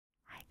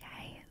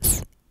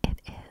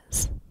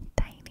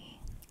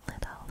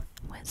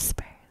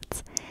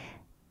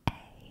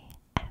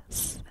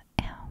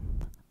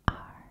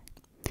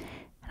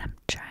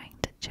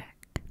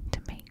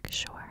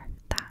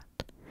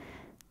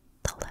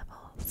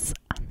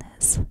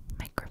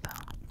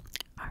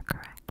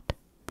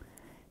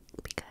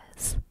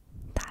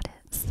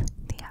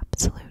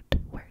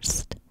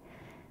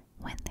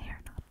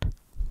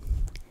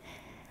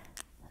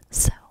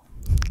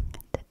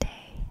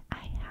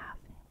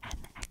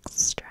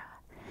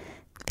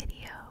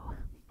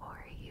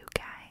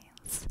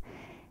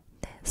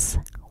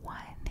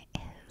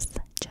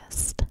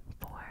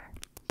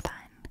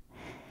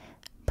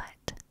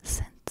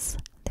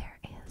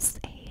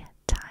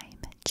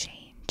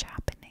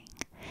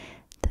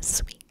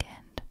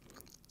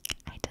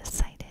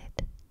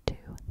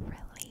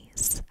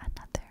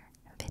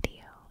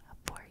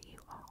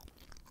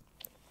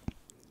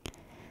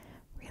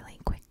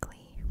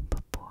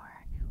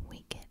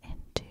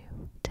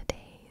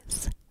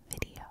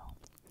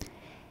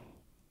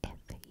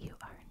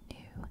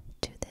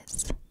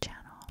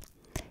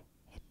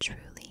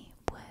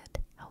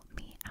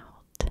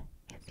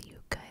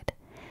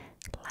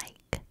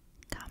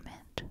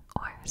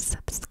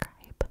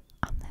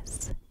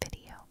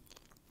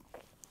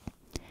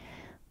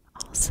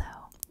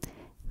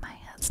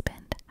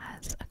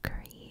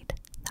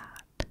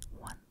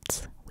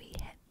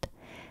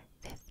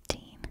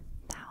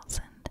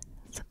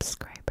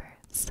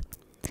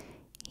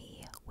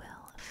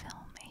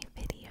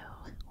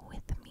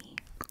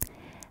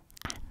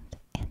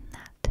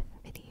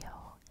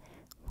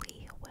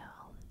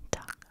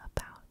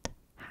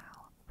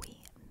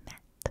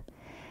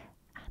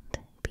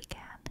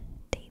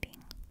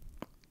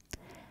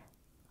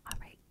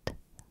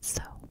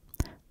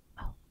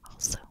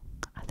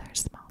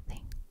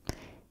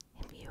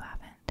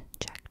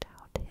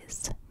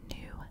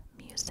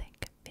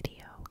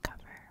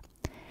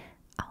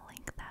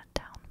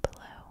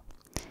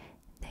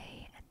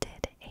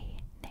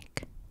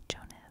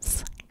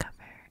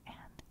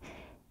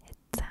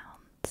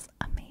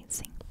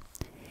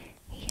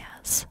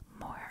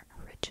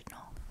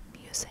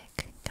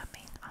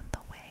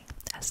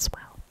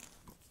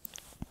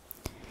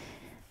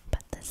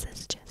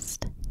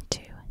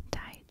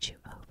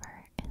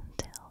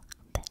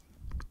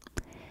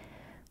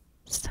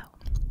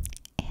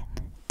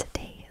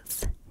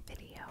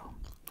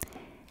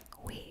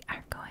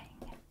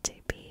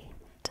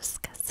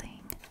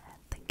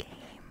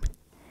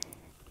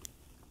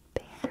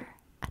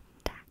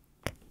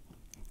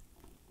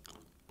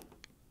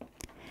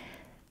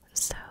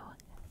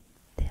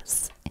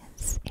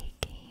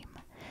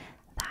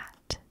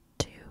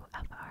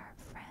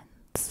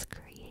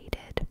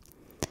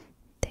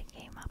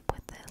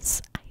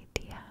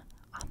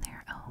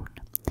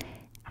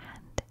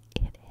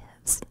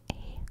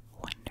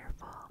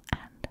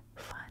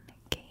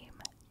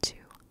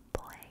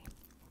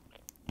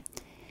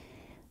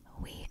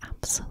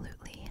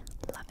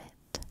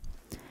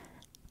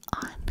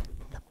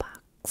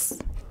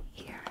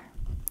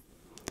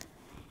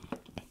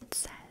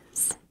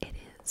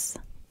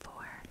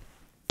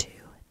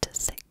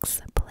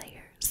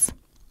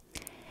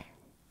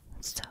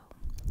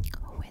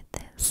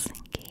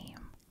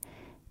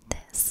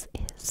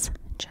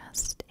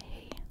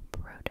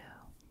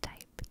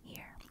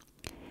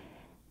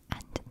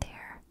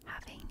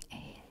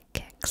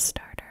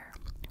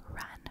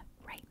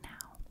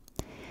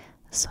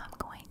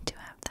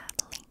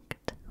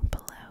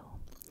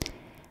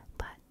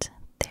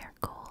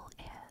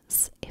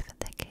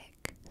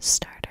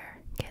Kickstarter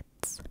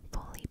gets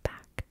fully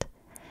backed,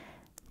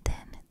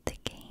 then the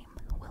game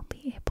will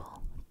be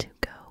able to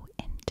go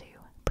into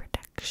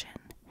production,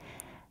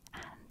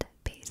 and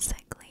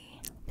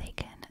basically they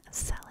can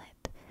sell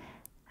it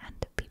and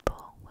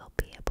people will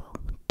be able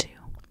to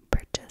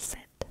purchase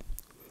it.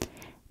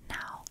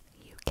 Now,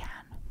 you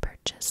can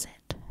purchase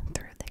it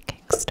through the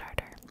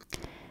Kickstarter.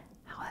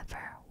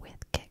 However, with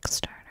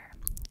Kickstarter,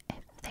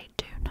 if they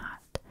do not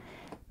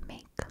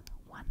make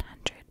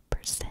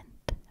 100%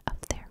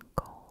 of their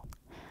goal,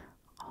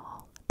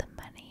 all the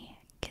money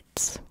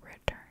gets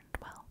returned.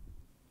 Well,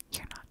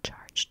 you're not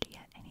charged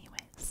yet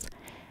anyways,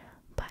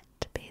 but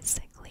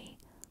basically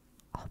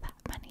all that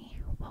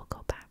money will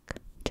go back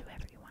to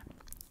everyone.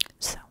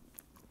 So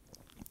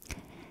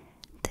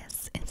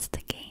this is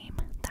the game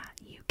that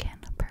you can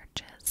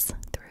purchase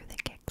through the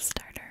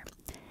Kickstarter,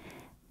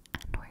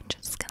 and we're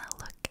just gonna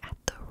look at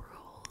the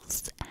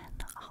rules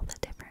and all the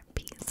different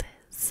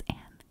pieces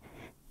and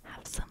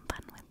have some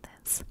fun with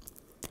this.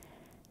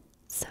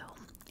 So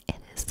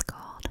it is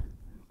called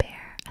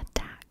Bear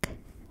Attack,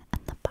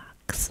 and the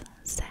box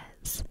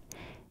says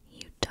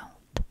you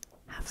don't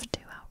have to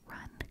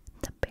outrun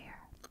the bear.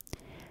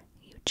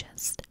 You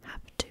just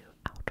have to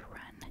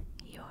outrun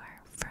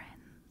your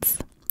friends.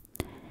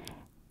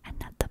 And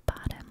at the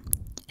bottom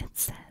it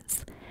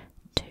says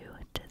 2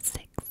 to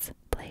 6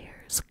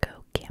 players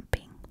go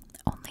camping.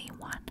 Only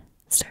one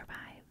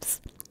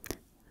survives.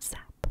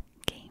 Zap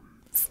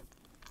Games.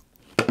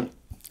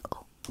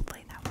 Oh,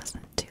 hopefully that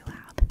wasn't too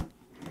loud.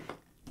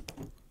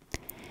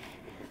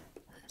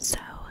 So,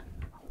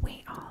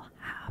 we all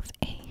have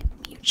a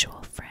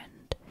mutual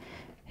friend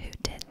who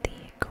did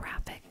the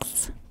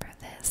graphics for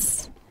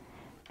this,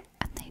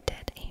 and they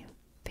did a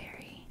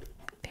very,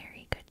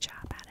 very good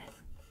job at it.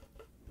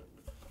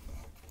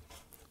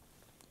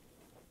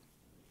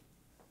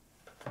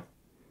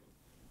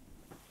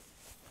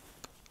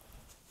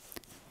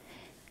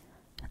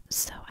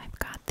 So I've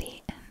got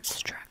the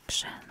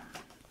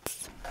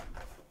instructions.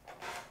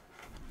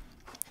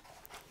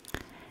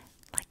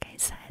 Like I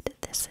said,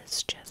 this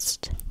is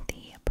just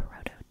the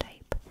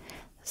prototype,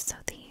 so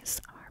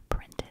these are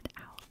printed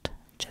out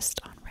just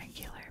on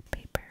regular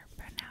paper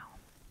for now.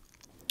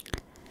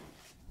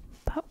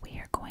 But we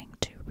are going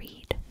to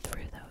read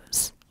through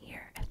those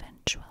here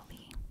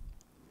eventually.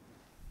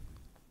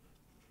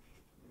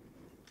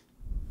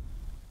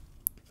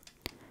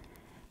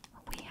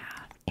 We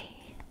have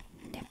a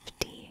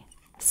nifty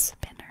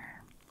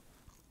spinner,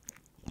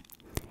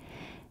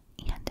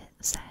 and it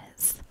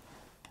says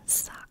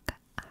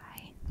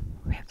Sockeye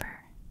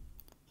River,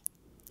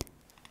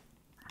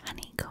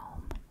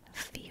 Honeycomb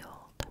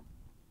Field,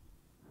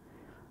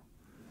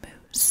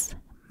 Moose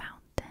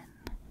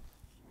Mountain,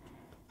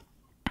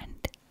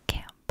 and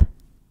Camp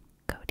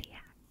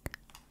Kodiak.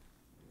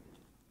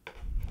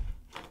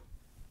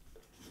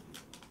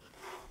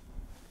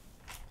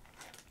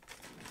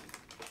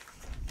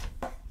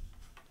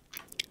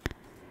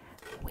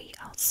 We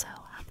also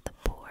have the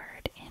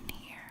board in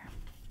here.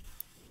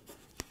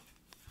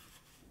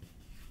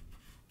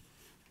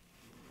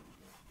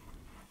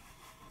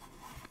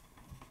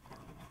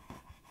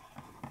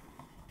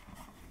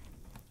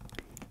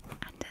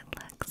 And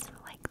it looks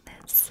like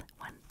this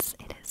once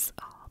it is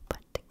all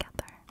put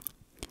together.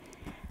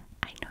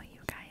 I know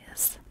you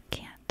guys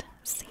can't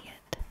see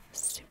it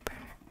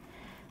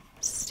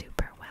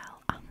super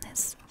well on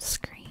this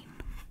screen,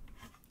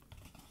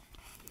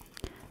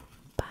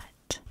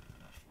 but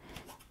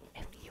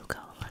if you go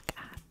look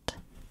at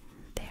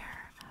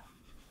their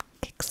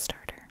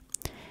Kickstarter,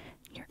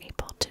 you're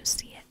able to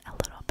see it a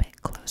little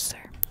bit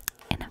closer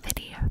in a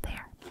video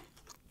there.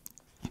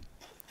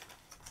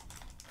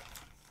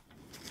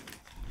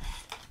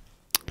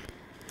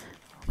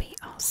 We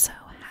also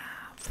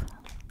have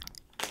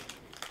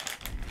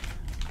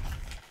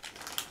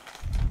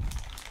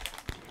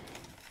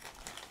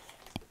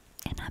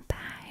in a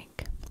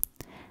bag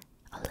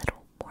a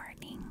little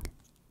warning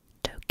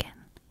token,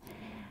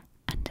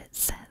 and it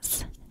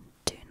says,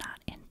 "Do not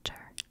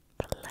enter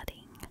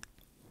flooding."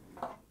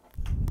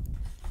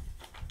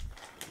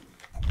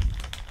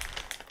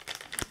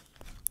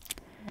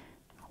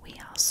 We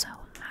also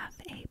have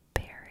a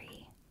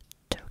berry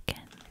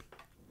token.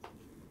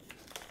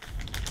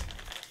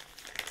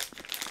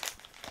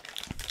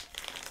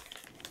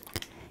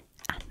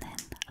 And then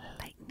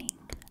lightning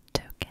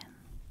token.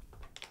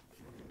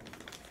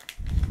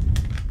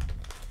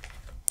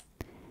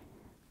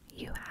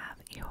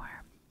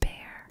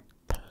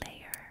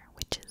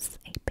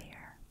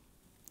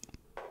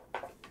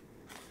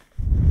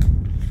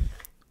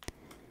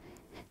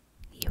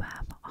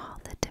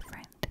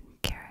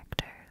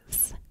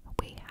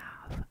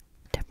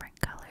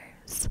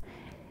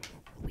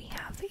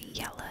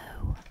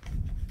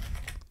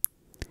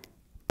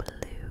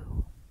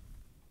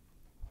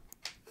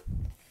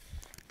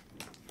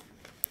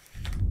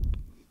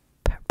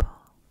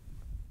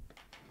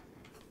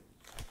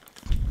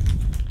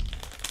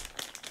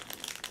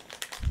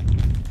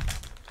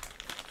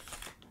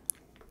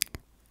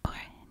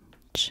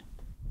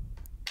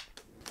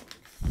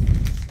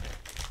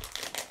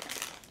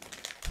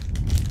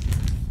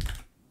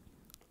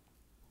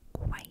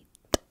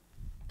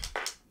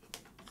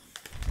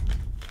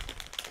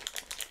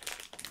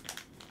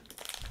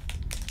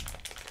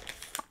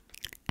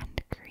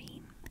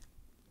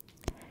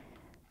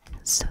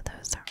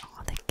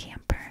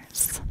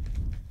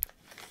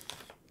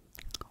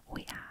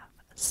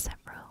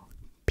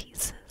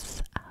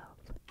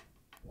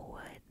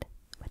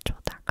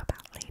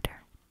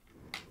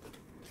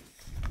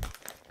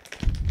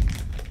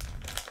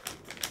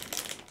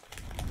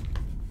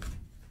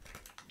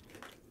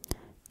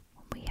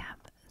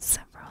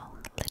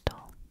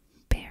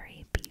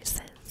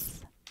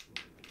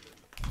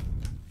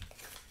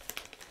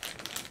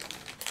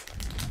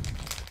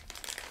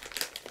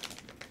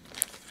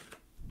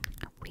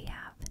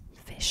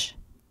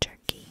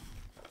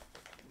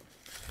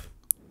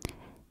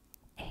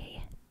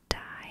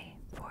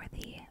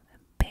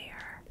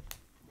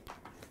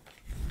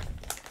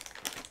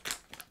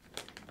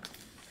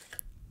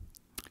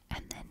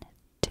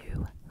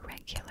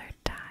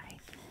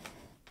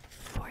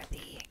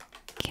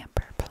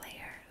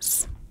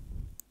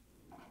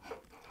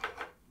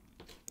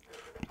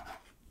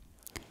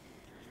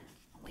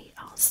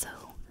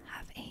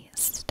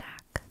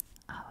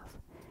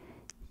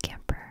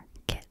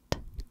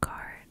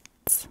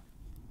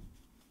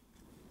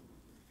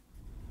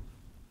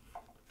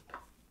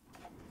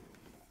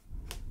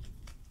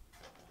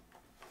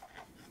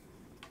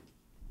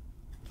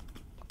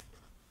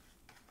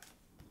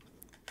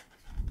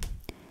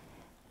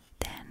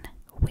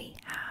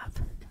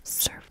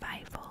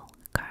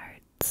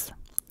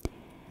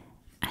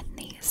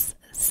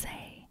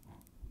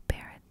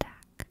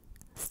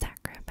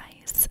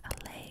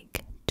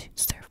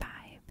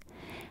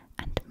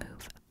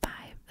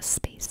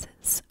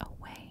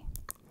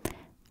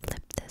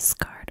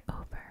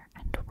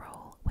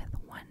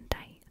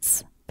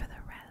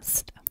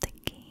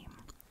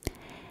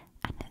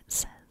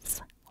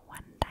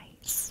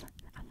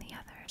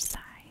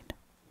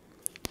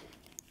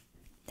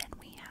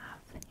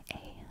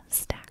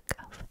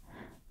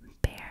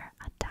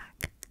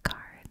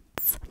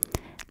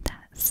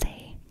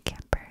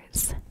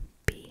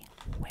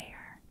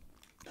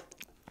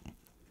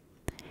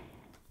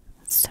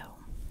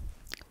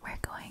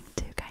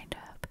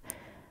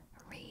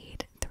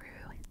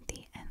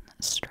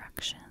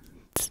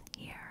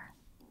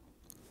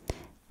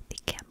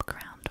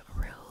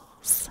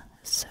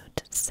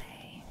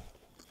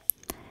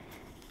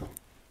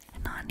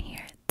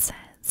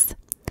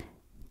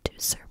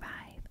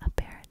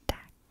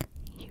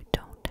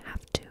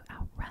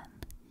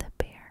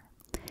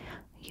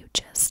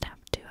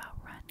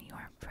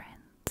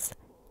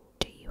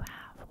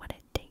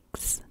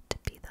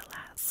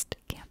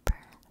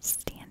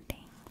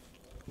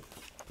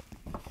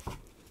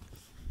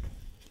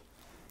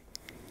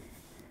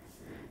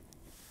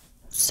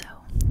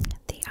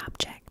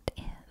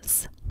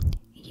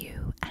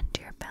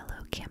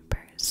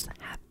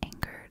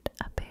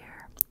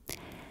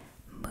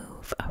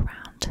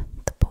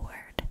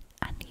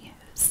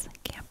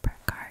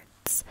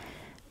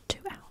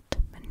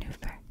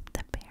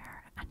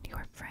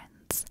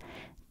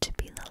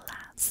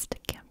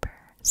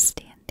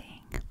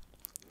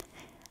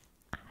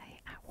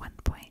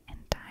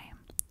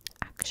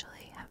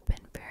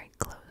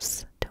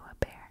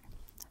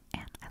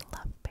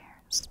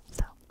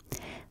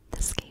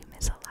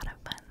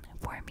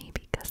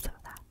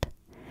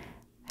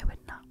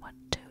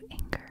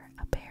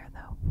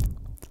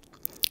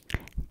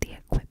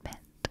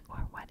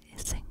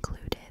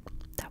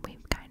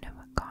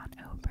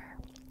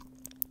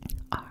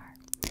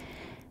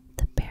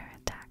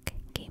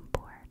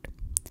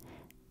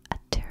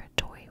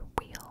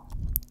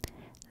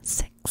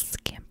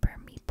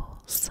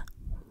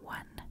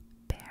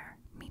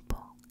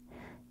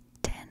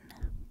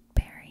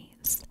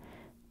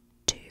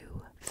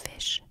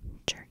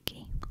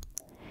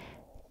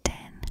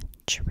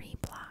 tree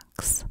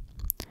blocks,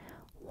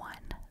 1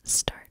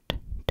 start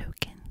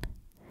token,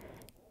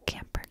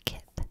 camper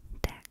kit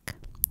deck,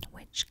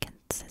 which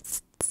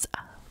consists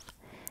of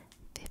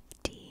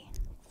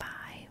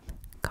 55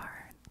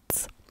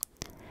 cards,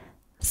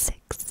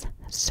 6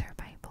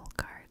 survival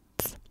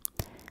cards,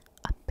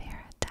 a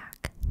bear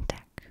attack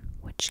deck,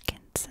 which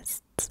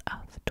consists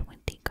of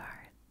 20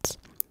 cards,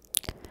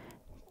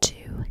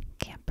 2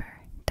 camper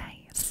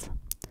dice,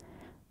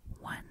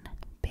 1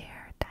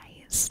 bear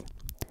dice,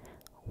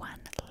 1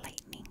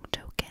 lightning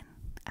token,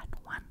 and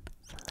 1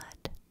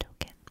 flood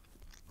token.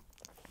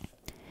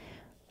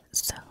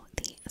 So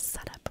the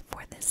setup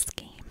for this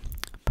game,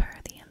 per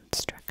the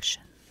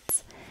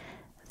instructions,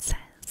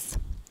 says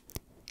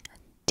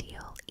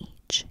deal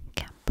each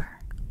camper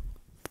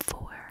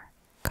 4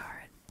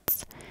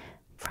 cards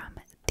from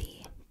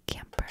the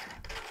camper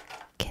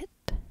kit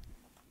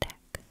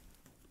deck,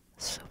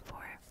 so 4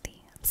 of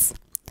these,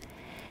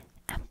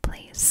 and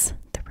place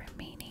the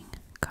remaining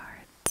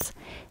cards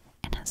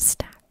in a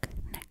stack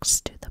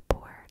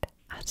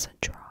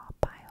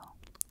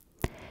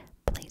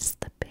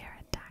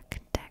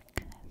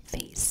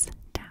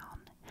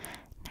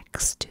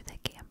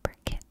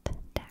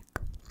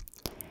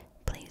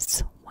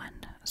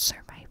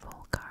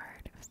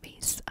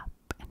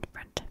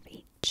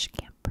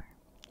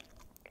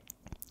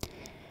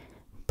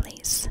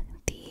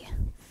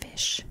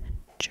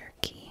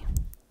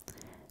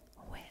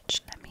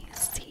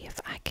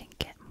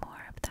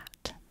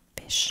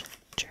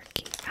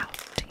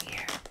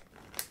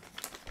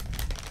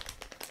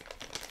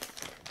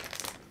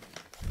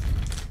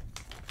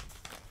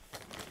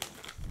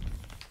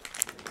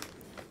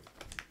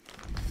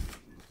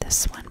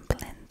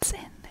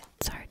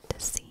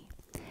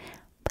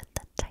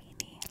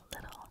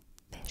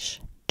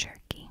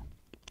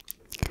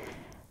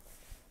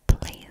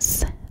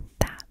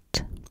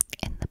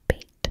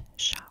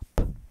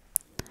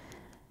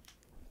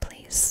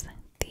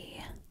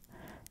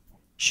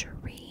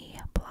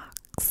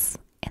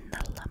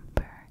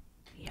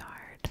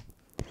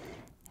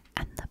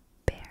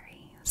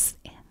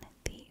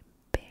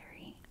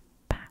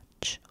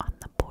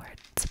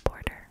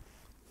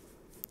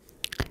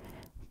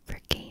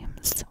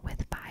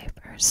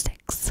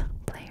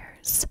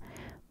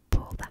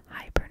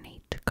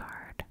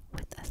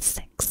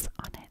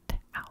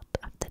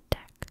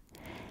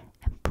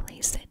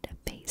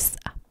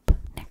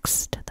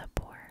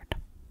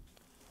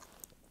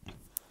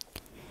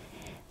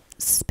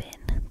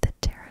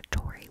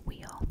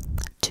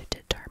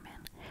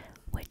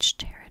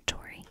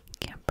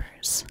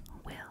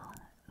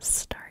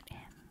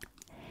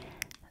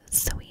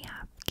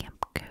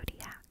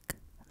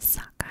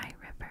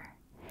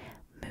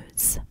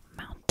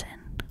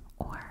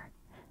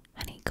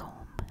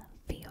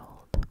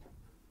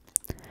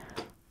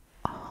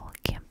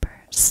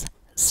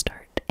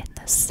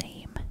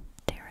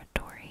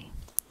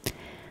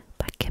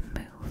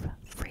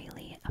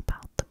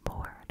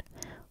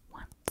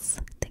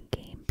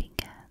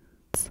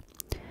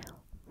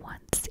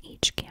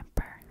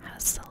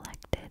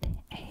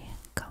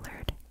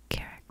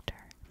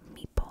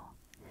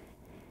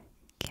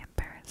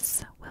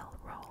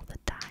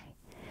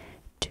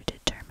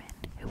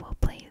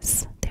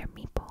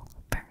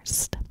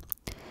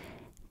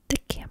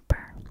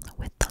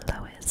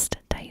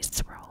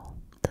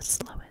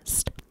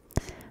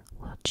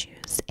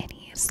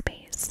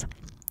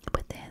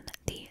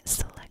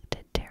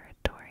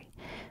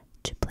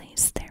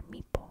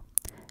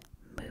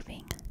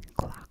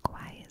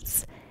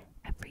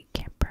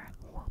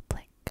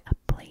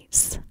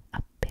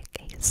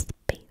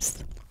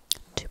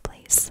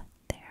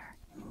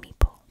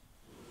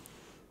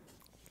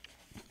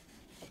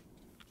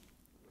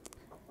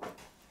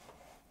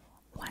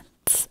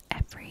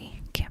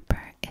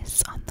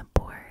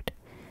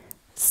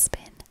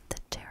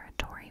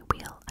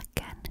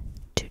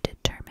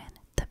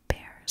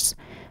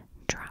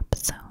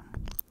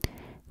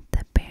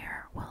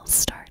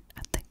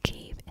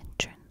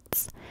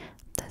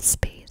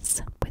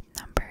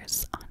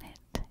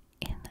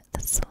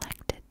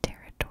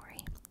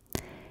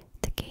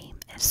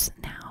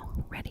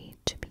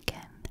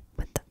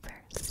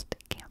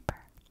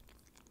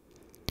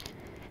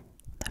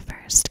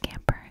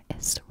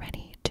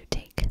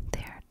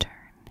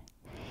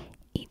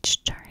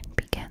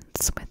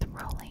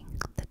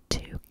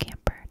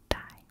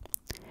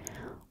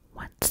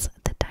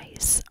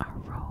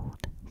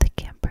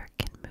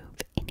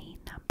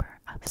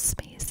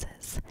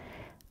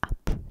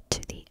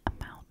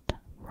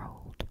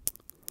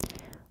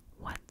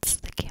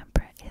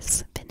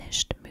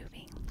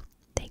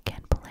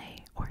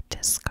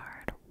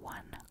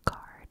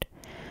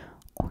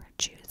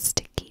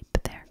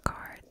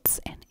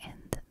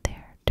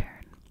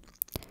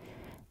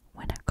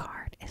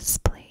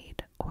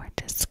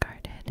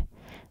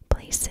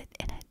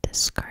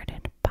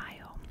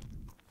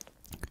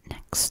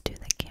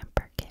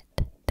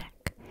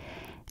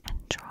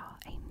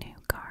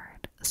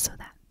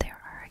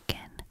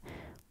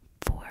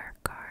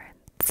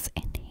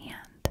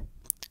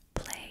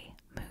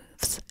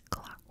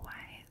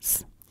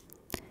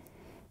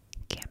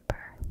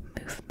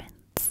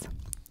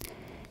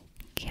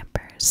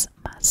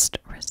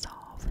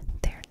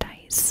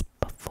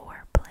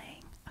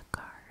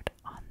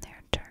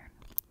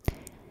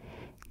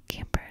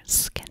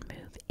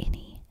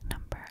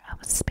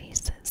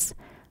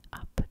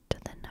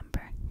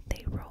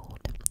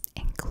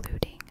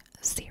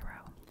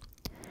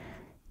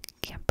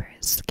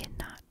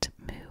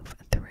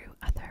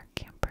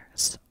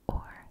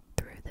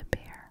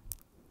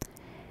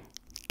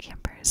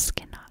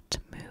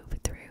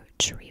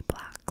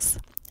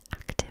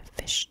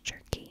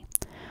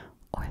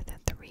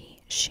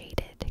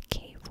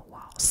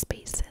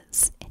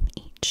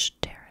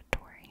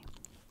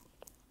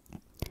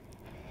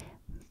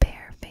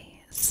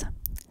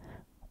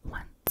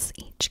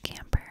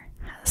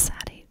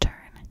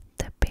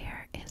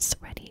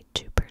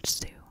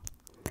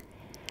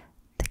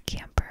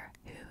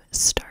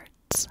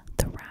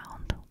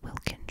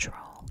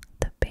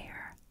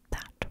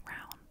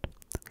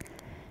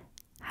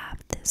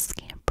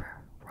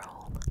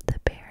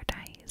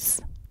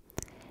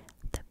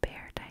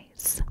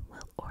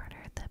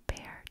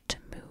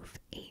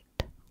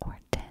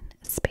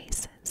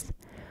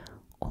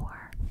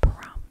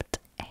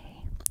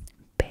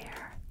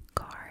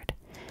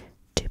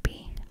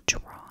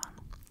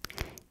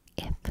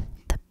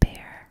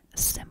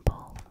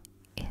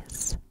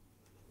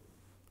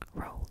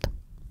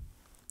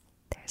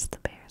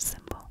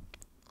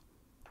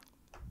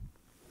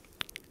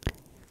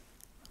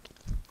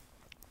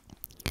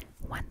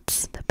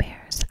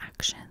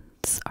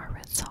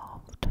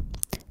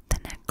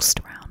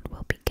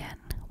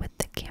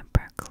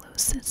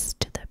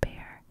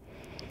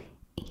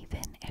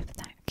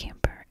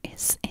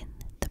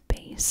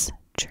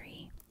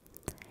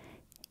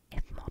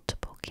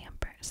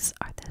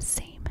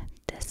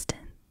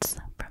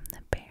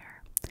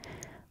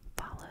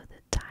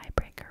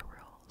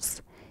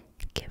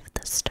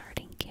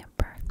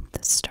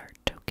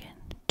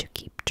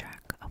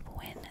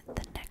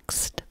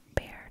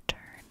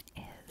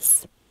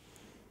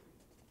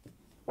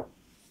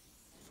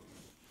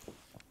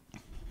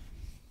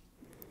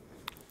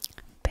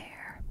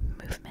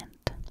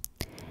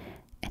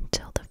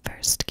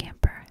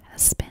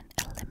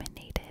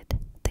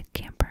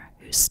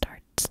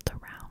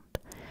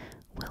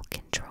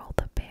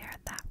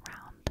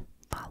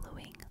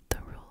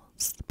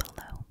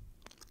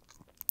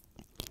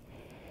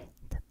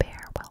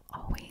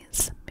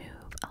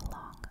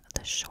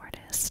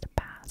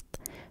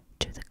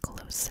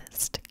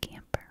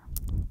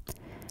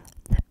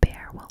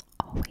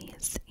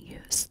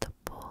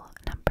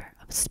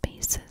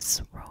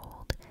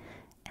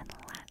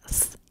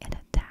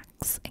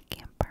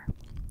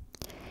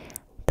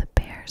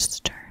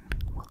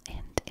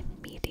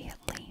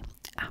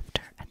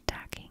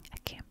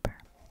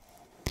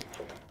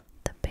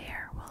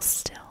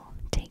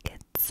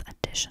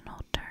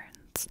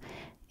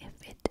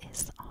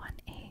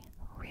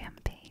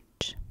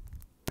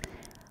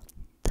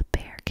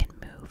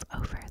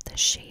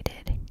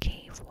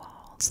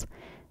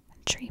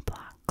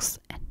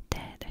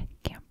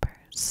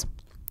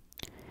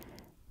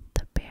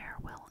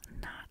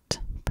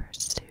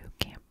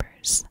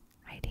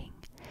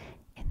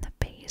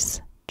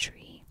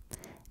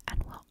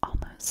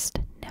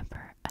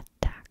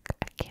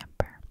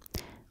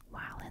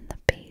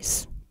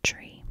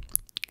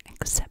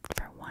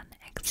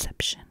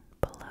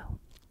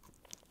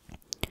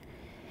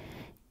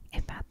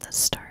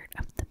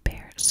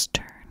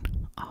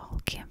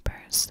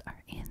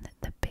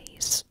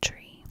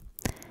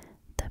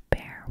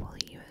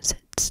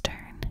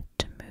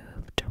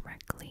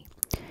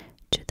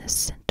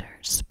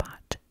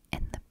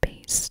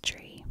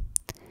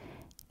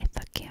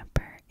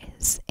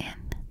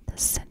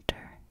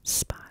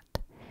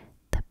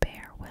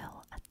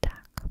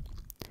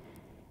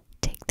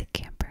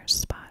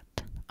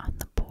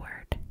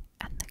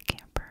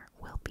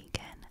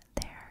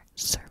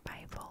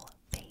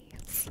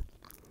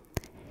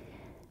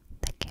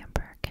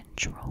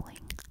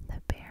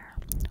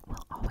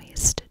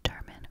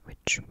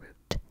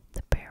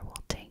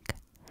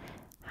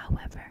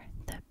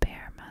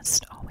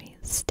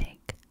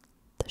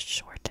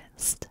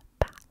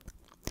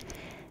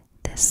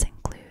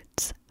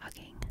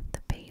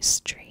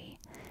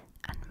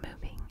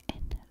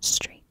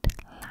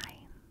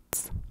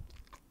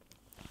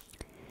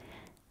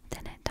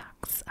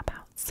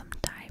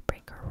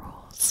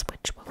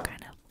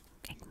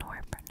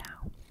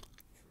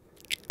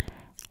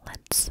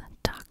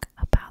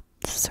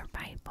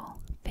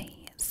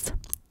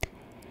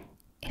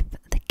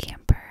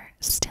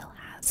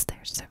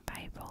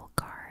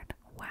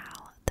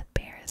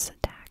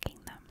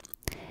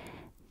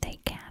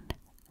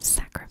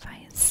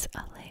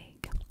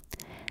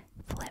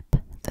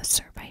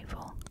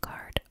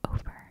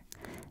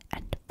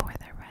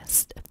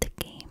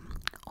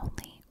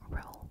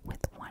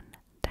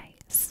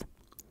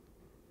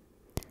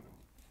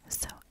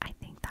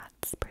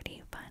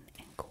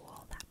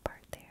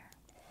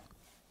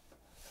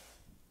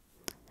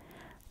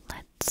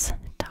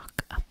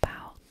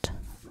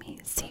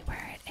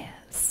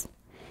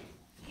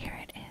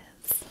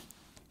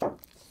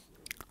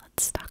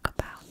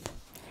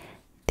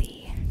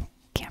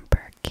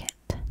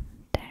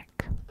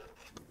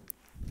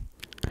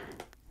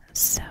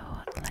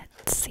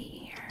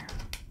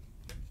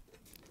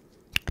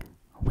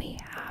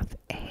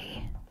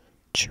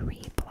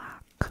tree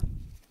block.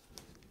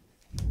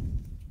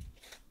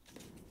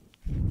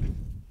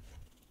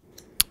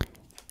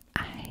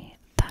 I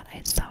thought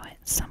I saw it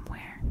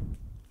somewhere.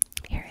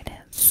 Here it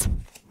is.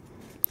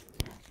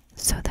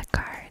 So the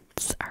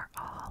cards are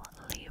all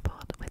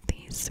labeled with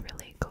these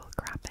really cool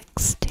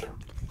graphics too.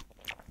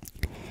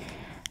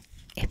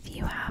 If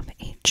you have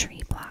a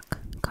tree block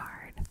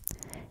card,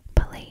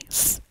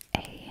 place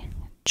a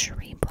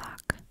tree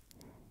block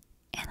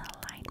in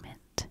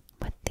alignment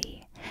with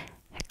the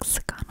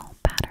hexagonal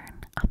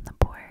pattern on the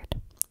board.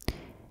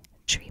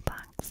 Tree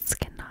blocks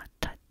cannot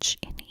touch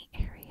any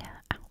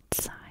area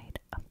outside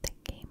of the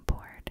game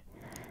board,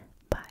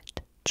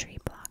 but tree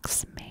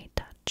blocks may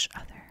touch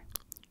other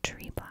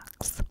tree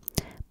blocks,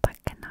 but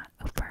cannot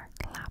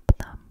overlap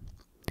them.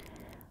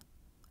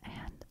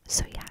 And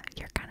so yeah,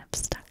 you're kind of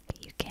stuck.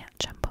 You can't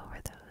jump over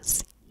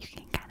those. You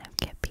can kind of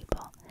get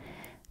people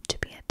to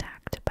be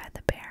attacked by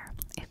the bear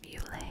if you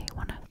lay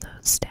one of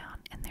those down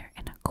and they're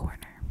in a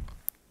corner.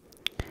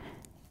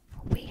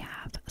 We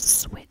have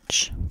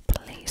switch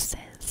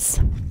places.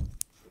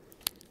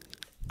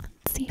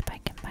 Let's see if I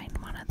can find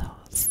one of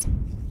those.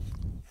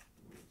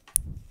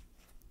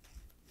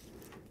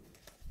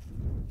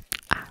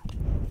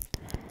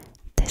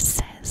 This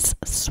says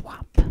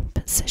swap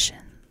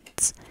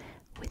positions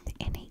with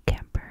any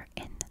camper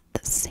in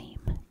the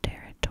same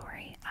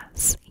territory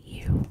as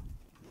you.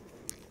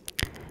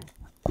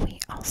 We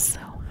also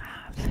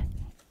have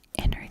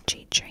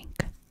energy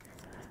drink.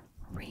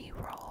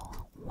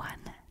 Reroll 1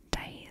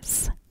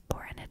 dice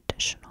for an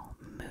additional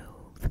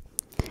move.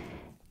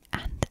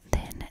 And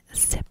then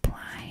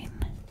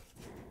zipline,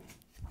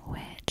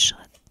 which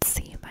let's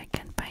see if I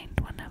can find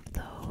one of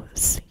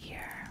those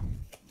here.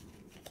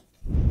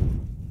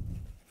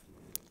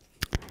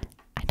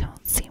 I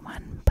don't see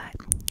one, but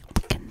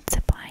we can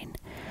zipline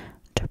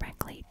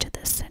directly to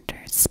the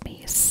center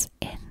space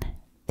in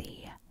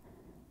the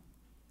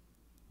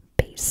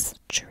base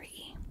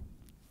tree.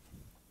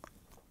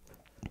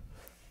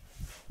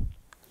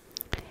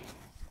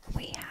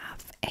 We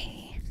have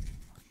a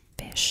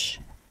fish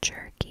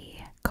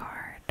jerky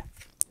card,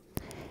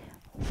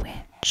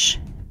 which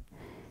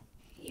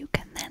you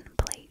can then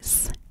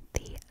place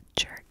the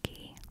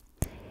jerky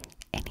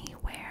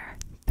anywhere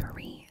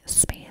 3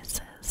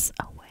 spaces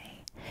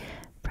away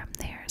from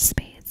their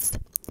space.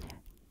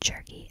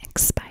 Jerky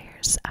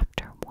expires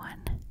after 1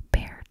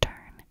 bear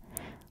turn.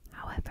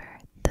 However,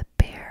 the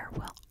bear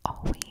will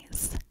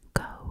always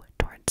go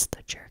towards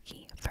the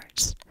jerky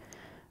first,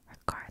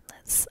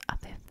 regardless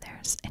of if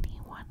there's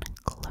anyone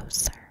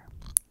closer.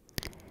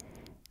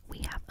 We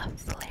have a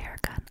flare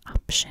gun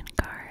option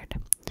card,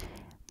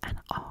 and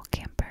all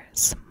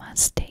campers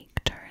must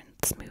take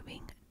turns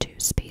moving 2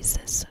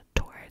 spaces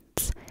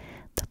towards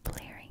the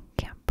flaring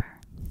camper.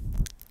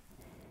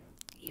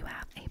 You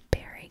have a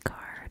berry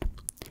card,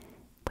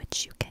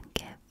 which you can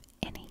give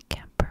any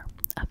camper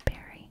a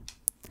berry.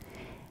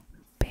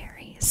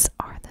 Berries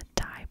are the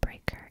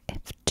tiebreaker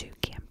if 2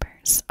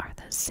 campers are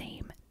the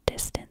same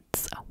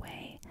distance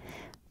away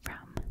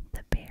from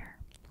the bear.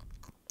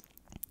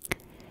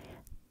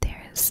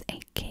 There's a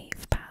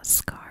cave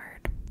pass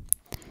card,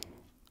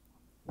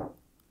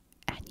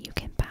 and you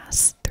can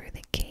pass through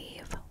the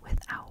cave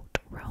without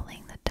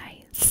rolling the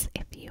dice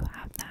if you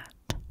have that.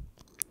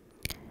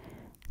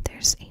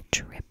 There's a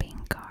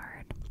dripping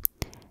card,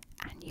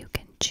 and you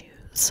can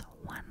choose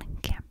 1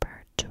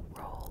 camper to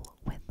roll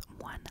with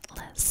 1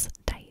 less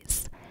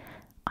dice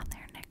on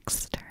their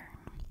next turn.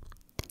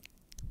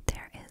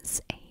 There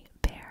is a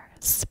bear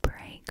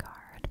spray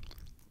card,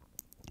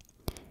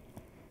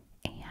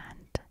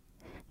 and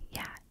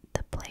yeah,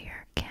 the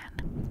player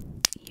can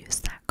use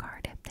that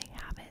card if they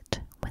have it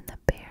when the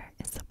bear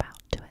is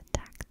about to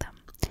attack them,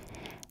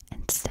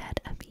 instead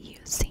of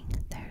using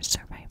their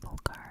survival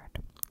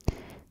card.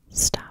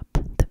 Stop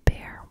the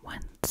bear 1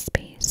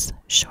 space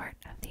short